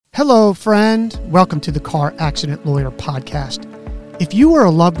Hello, friend. Welcome to the Car Accident Lawyer Podcast. If you or a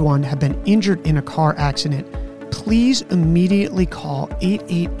loved one have been injured in a car accident, please immediately call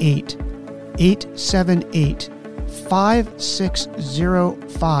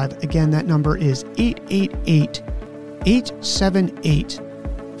 888-878-5605. Again, that number is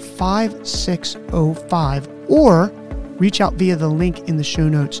 888-878-5605, or reach out via the link in the show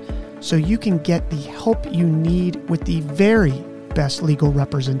notes so you can get the help you need with the very best legal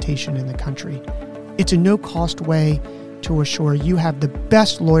representation in the country. It's a no-cost way to assure you have the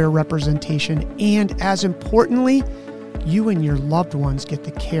best lawyer representation, and as importantly, you and your loved ones get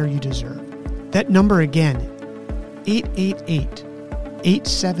the care you deserve. That number again,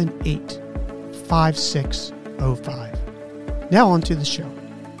 888-878-5605. Now on to the show.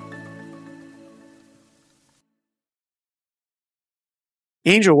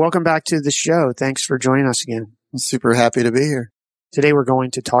 Angel, welcome back to the show. Thanks for joining us again. I'm super happy to be here. Today we're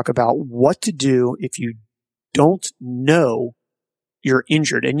going to talk about what to do if you don't know you're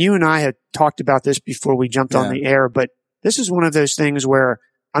injured. And you and I had talked about this before we jumped on the air, but this is one of those things where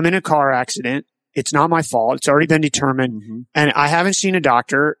I'm in a car accident. It's not my fault. It's already been determined. And I haven't seen a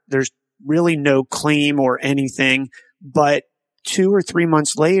doctor. There's really no claim or anything. But 2 or 3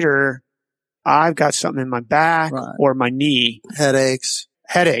 months later, I've got something in my back or my knee. Headaches.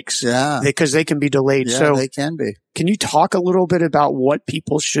 Yeah. Because they can be delayed. Yeah, so they can be. Can you talk a little bit about what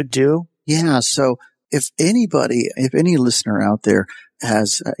people should do? Yeah. So if any listener out there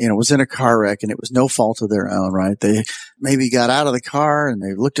has, was in a car wreck and it was no fault of their own, right? They maybe got out of the car and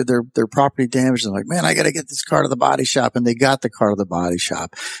they looked at their property damage and like, man, I got to get this car to the body shop. And they got the car to the body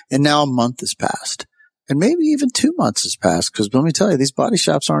shop. And now a month has passed. And maybe even 2 months has passed, because let me tell you, these body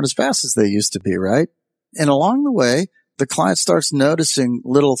shops aren't as fast as they used to be, right? And along the way, the client starts noticing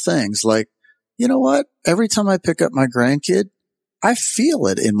little things like, you know what? Every time I pick up my grandkid, I feel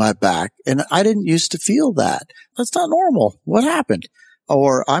it in my back, and I didn't used to feel that. That's not normal. What happened?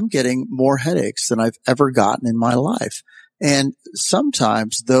 Or I'm getting more headaches than I've ever gotten in my life. And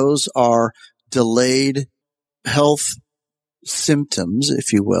sometimes those are delayed health symptoms,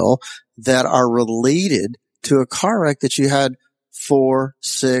 if you will, that are related to a car wreck that you had 4,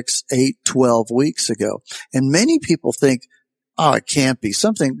 6, 8, 12 weeks ago. And many people think, oh, it can't be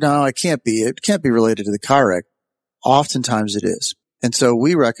something. No, it can't be. It can't be related to the car wreck. Oftentimes it is. And so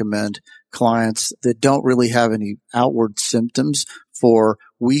we recommend clients that don't really have any outward symptoms for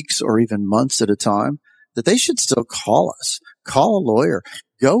weeks or even months at a time, that they should still call us. Call a lawyer.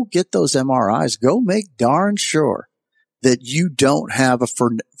 Go get those MRIs. Go make darn sure that you don't have a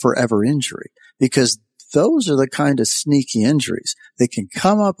forever injury, because those are the kind of sneaky injuries that can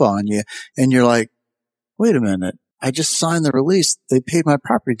come up on you and you're like, wait a minute, I just signed the release. They paid my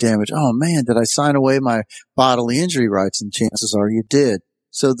property damage. Oh man, did I sign away my bodily injury rights? And chances are you did.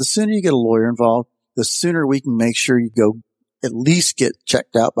 So the sooner you get a lawyer involved, the sooner we can make sure you go at least get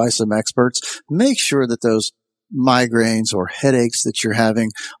checked out by some experts. Make sure that those migraines or headaches that you're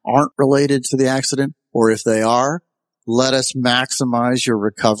having aren't related to the accident, or if they are, let us maximize your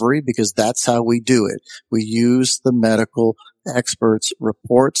recovery, because that's how we do it. We use the medical experts'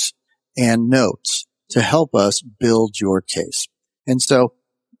 reports and notes to help us build your case. And so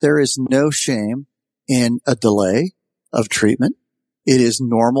there is no shame in a delay of treatment. It is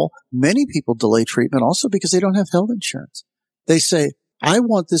normal. Many people delay treatment also because they don't have health insurance. They say, I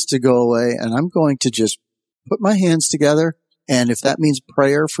want this to go away, and I'm going to just put my hands together. And if that means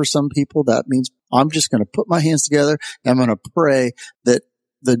prayer for some people, that means I'm just going to put my hands together and I'm going to pray that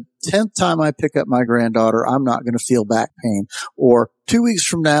the 10th time I pick up my granddaughter, I'm not going to feel back pain. Or 2 weeks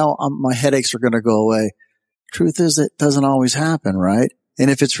from now, my headaches are going to go away. Truth is, it doesn't always happen, right? And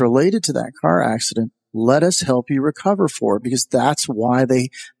if it's related to that car accident, let us help you recover for it, because that's what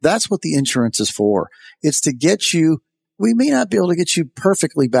the insurance is for. It's to get you, we may not be able to get you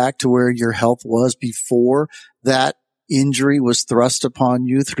perfectly back to where your health was before that injury was thrust upon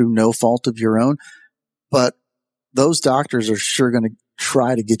you through no fault of your own, but those doctors are sure going to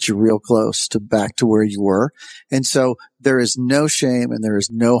try to get you real close to back to where you were. And so there is no shame and there is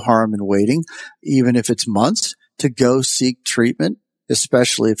no harm in waiting, even if it's months, to go seek treatment,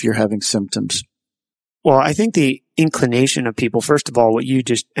 especially if you're having symptoms. Well, I think the inclination of people, first of all, what you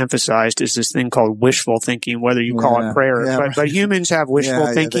just emphasized is this thing called wishful thinking, whether you call it prayer. But humans have wishful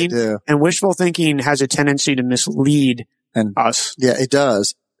thinking, and wishful thinking has a tendency to mislead us. Yeah, it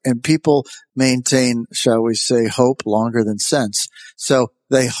does. And people maintain, shall we say, hope longer than sense. So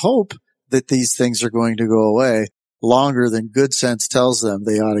they hope that these things are going to go away longer than good sense tells them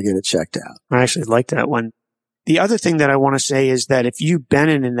they ought to get it checked out. I actually like that one. The other thing that I want to say is that if you've been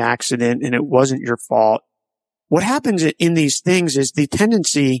in an accident and it wasn't your fault, what happens in these things is the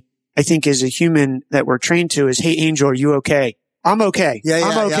tendency I think as a human that we're trained to is, hey, Angel, are you okay? I'm okay.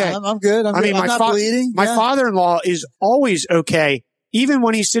 I'm okay. I'm good. I'm mean, I'm not bleeding. My father-in-law is always okay. Even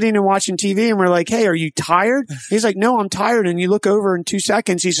when he's sitting and watching TV and we're like, hey, are you tired? He's like, no, I'm tired. And you look over in 2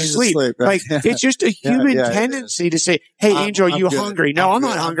 seconds, he's asleep. Right? Like, it's just a human tendency to say, hey, Angel, are you hungry? No, I'm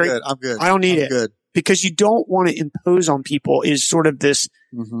not hungry. I'm good. I don't need it. Good. Because you don't want to impose on people is sort of this,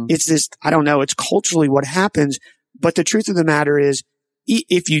 it's this, I don't know, it's culturally what happens. But the truth of the matter is,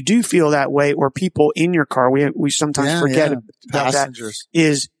 if you do feel that way, or people in your car, we sometimes forget about passengers. That,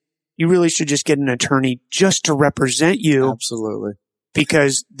 is you really should just get an attorney just to represent you. Absolutely.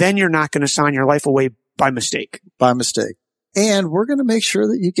 Because then you're not going to sign your life away by mistake. And we're going to make sure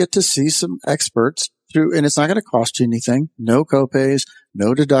that you get to see some experts and it's not going to cost you anything. No copays,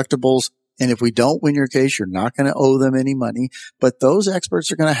 no deductibles. And if we don't win your case, you're not going to owe them any money. But those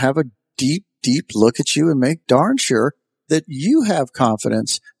experts are going to have a deep, deep look at you and make darn sure that you have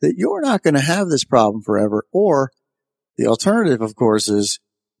confidence that you're not going to have this problem forever. Or the alternative, of course, is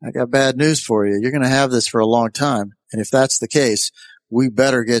I got bad news for you. You're going to have this for a long time. And if that's the case, we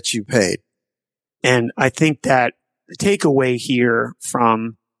better get you paid. And I think that the takeaway here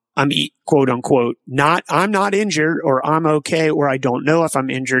from, quote unquote, I'm not injured, or I'm okay, or I don't know if I'm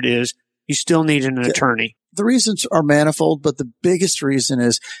injured, is you still need an attorney. The reasons are manifold, but the biggest reason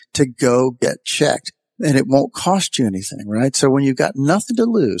is to go get checked. And it won't cost you anything, right? So when you've got nothing to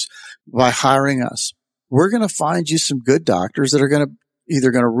lose by hiring us, we're going to find you some good doctors that are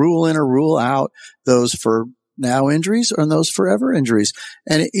either going to rule in or rule out those for now injuries or those forever injuries.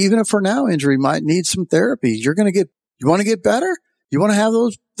 And even a for now injury might need some therapy. You want to get better? You want to have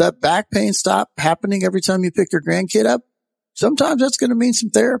that back pain stop happening every time you pick your grandkid up? Sometimes that's going to mean some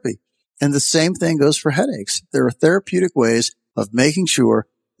therapy. And the same thing goes for headaches. There are therapeutic ways of making sure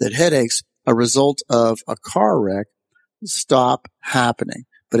that headaches, a result of a car wreck, stop happening.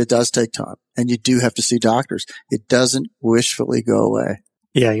 But it does take time, and you do have to see doctors. It doesn't wishfully go away.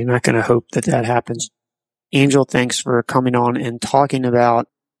 Yeah, you're not going to hope that happens. Angel, thanks for coming on and talking about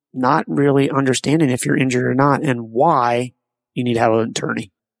not really understanding if you're injured or not and why you need to have an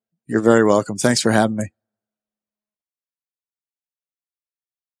attorney. You're very welcome. Thanks for having me.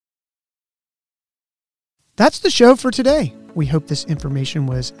 That's the show for today. We hope this information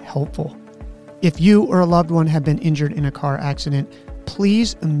was helpful. If you or a loved one have been injured in a car accident,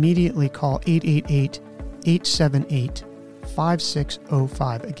 please immediately call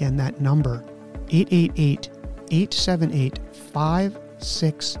 888-878-5605. Again, that number,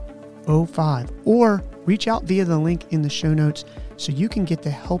 888-878-5605. Or reach out via the link in the show notes so you can get the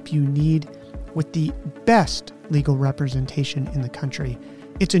help you need with the best legal representation in the country.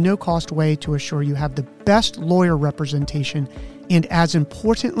 It's a no-cost way to assure you have the best lawyer representation, and as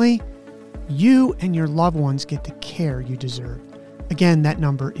importantly, you and your loved ones get the care you deserve. Again, that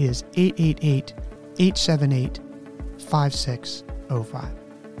number is 888-878-5605.